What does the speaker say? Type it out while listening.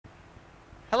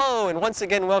Hello, and once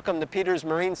again welcome to Peter's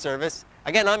Marine Service.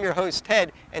 Again, I'm your host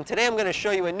Ted, and today I'm going to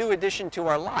show you a new addition to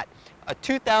our lot, a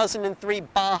 2003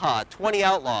 Baja 20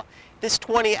 Outlaw. This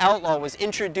 20 Outlaw was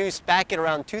introduced back in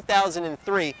around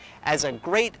 2003 as a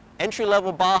great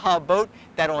entry-level Baja boat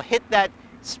that'll hit that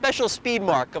special speed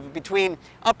mark of between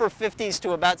upper 50s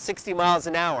to about 60 miles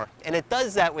an hour. And it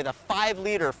does that with a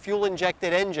 5-liter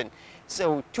fuel-injected engine,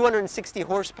 so 260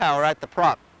 horsepower at the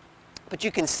prop. But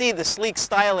you can see the sleek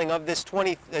styling of this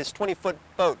 20-foot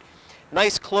boat.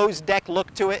 Nice closed deck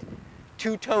look to it,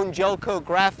 two-tone gel coat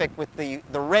graphic with the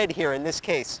red here in this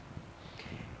case.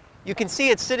 You can see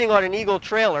it's sitting on an Eagle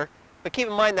trailer, but keep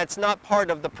in mind that's not part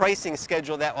of the pricing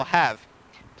schedule that we'll have.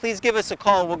 Please give us a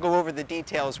call and we'll go over the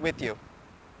details with you.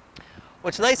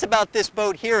 What's nice about this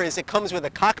boat here is it comes with a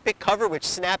cockpit cover which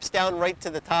snaps down right to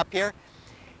the top here.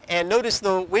 And notice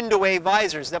the window-way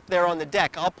visors up there on the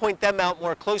deck. I'll point them out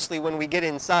more closely when we get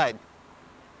inside.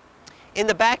 In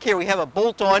the back here we have a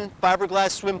bolt-on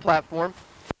fiberglass swim platform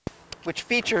which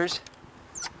features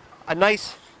a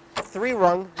nice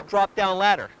 3-rung drop-down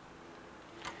ladder.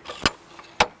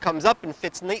 Comes up and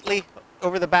fits neatly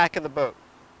over the back of the boat.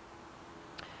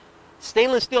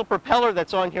 Stainless steel propeller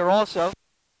that's on here also,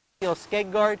 steel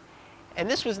skeg guard. And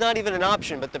this was not even an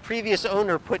option, but the previous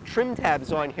owner put trim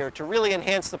tabs on here to really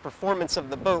enhance the performance of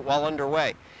the boat while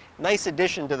underway. Nice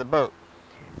addition to the boat.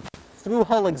 Through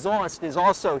hull exhaust is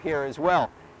also here as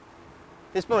well.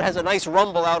 This boat has a nice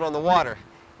rumble out on the water.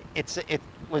 It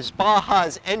was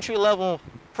Baja's entry-level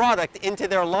product into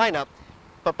their lineup,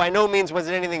 but by no means was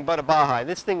it anything but a Baja.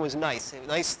 This thing was nice.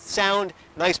 Nice sound,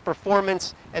 nice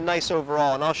performance, and nice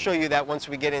overall, and I'll show you that once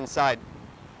we get inside.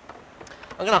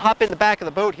 I'm going to hop in the back of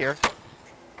the boat here.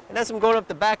 And as I'm going up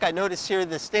the back, I notice here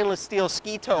the stainless steel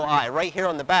ski tow eye right here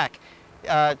on the back.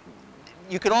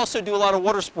 You could also do a lot of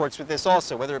water sports with this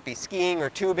also, whether it be skiing or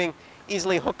tubing.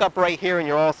 Easily hook up right here and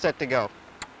you're all set to go.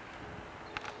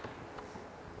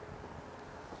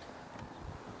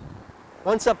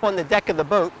 Once up on the deck of the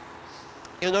boat,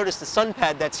 you'll notice the sun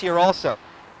pad that's here also.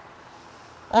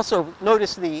 Also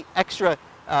notice the extra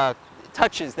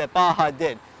touches that Baja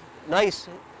did. Nice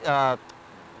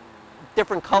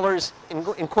different colors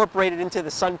incorporated into the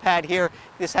sun pad here.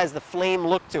 This has the flame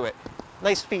look to it.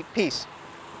 Nice piece.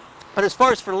 But as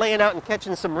far as for laying out and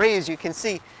catching some rays, you can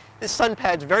see this sun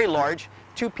pad's very large.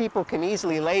 2 people can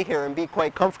easily lay here and be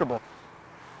quite comfortable.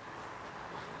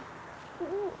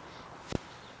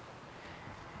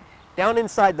 Down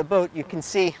inside the boat you can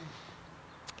see,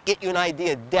 get you an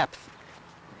idea of depth.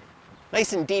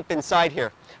 Nice and deep inside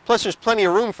here. Plus there's plenty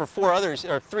of room for 3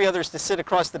 others to sit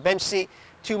across the bench seat.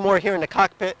 2 more here in the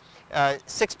cockpit.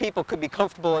 6 people could be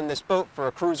comfortable in this boat for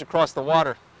a cruise across the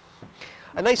water.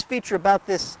 A nice feature about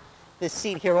this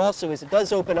seat here also is it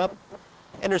does open up,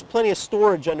 and there's plenty of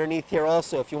storage underneath here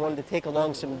also if you wanted to take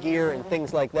along some gear and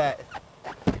things like that.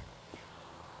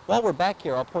 While we're back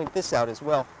here, I'll point this out as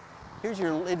well. Here's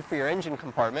your lid for your engine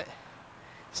compartment.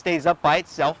 Stays up by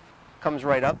itself, comes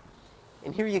right up.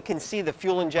 And here you can see the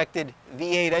fuel-injected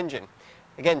V8 engine.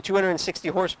 Again, 260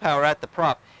 horsepower at the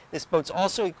prop. This boat's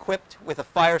also equipped with a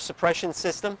fire suppression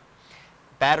system.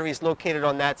 Batteries located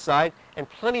on that side, and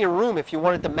plenty of room if you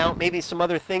wanted to mount maybe some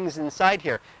other things inside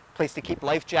here. Place to keep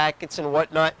life jackets and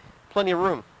whatnot. Plenty of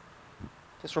room.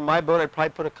 Just for my boat, I'd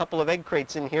probably put a couple of egg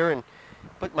crates in here and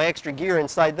put my extra gear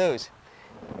inside those.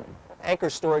 Anchor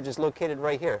storage is located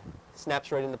right here.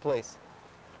 Snaps right into place.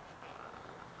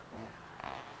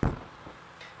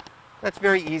 That's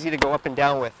very easy to go up and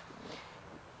down with.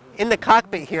 In the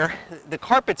cockpit here, the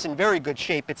carpet's in very good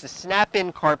shape. It's a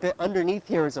snap-in carpet. Underneath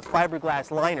here is a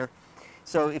fiberglass liner.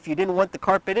 So if you didn't want the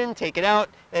carpet in, take it out,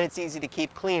 and it's easy to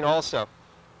keep clean also.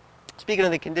 Speaking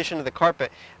of the condition of the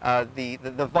carpet, the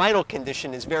vinyl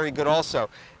condition is very good also.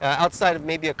 Outside of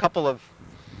maybe a couple of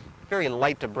very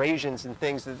light abrasions and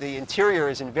things, the interior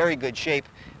is in very good shape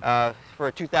for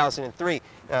a 2003.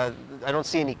 I don't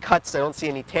see any cuts, I don't see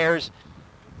any tears.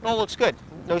 It all looks good.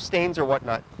 No stains or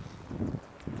whatnot.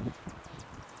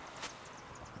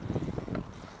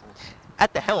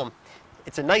 At the helm,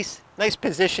 it's a nice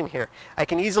position here. I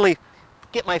can easily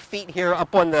get my feet here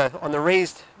up on the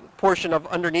raised portion of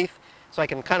underneath, so I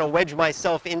can kind of wedge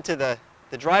myself into the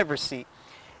driver's seat.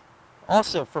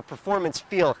 Also, for performance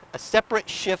feel, a separate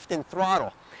shift and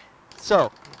throttle.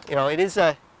 So, you know, it's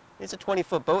a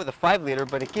 20-foot boat with a 5-liter,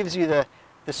 but it gives you the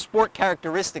sport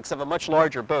characteristics of a much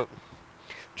larger boat.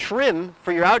 Trim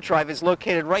for your outdrive is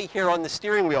located right here on the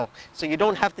steering wheel, so you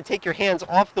don't have to take your hands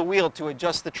off the wheel to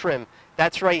adjust the trim.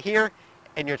 That's right here,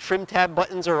 and your trim tab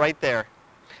buttons are right there.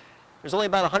 There's only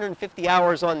about 150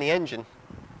 hours on the engine.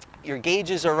 Your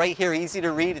gauges are right here, easy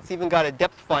to read. It's even got a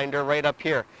depth finder right up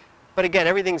here. But again,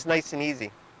 everything's nice and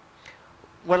easy.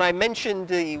 when I mentioned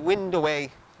the wind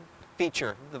away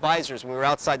feature, the visors, when we were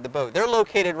outside the boat, they're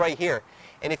located right here.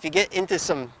 And if you get into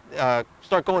some,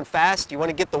 start going fast, you want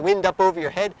to get the wind up over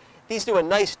your head, these do a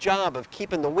nice job of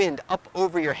keeping the wind up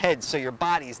over your head so your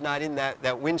body's not in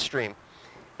that wind stream.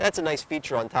 That's a nice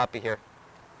feature on top of here.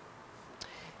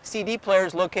 CD player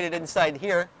is located inside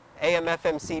here,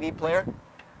 AM/FM CD player,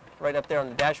 right up there on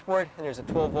the dashboard, and there's a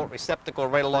 12-volt receptacle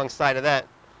right alongside of that.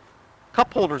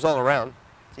 Cup holders all around,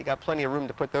 so you got plenty of room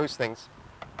to put those things.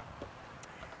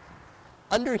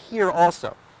 Under here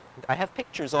also, I have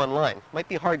pictures online. Might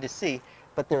be hard to see,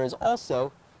 but there is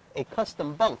also a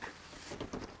custom bunk.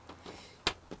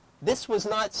 This was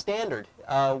not standard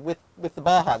with the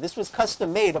Baja. This was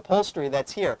custom-made upholstery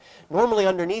that's here. Normally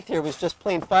underneath here was just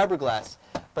plain fiberglass,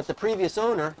 but the previous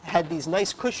owner had these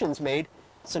nice cushions made,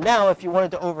 so now if you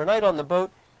wanted to overnight on the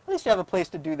boat, at least you have a place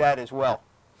to do that as well.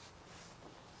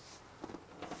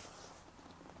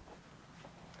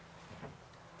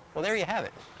 Well, there you have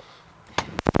it.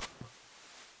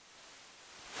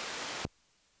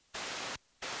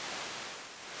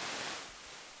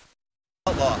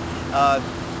 Outlaw.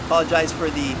 Apologize for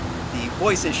the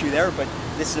voice issue there, but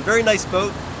this is a very nice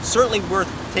boat, certainly worth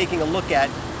taking a look at.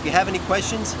 If you have any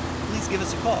questions, please give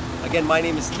us a call. Again, my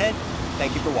name is Ted.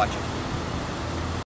 Thank you for watching.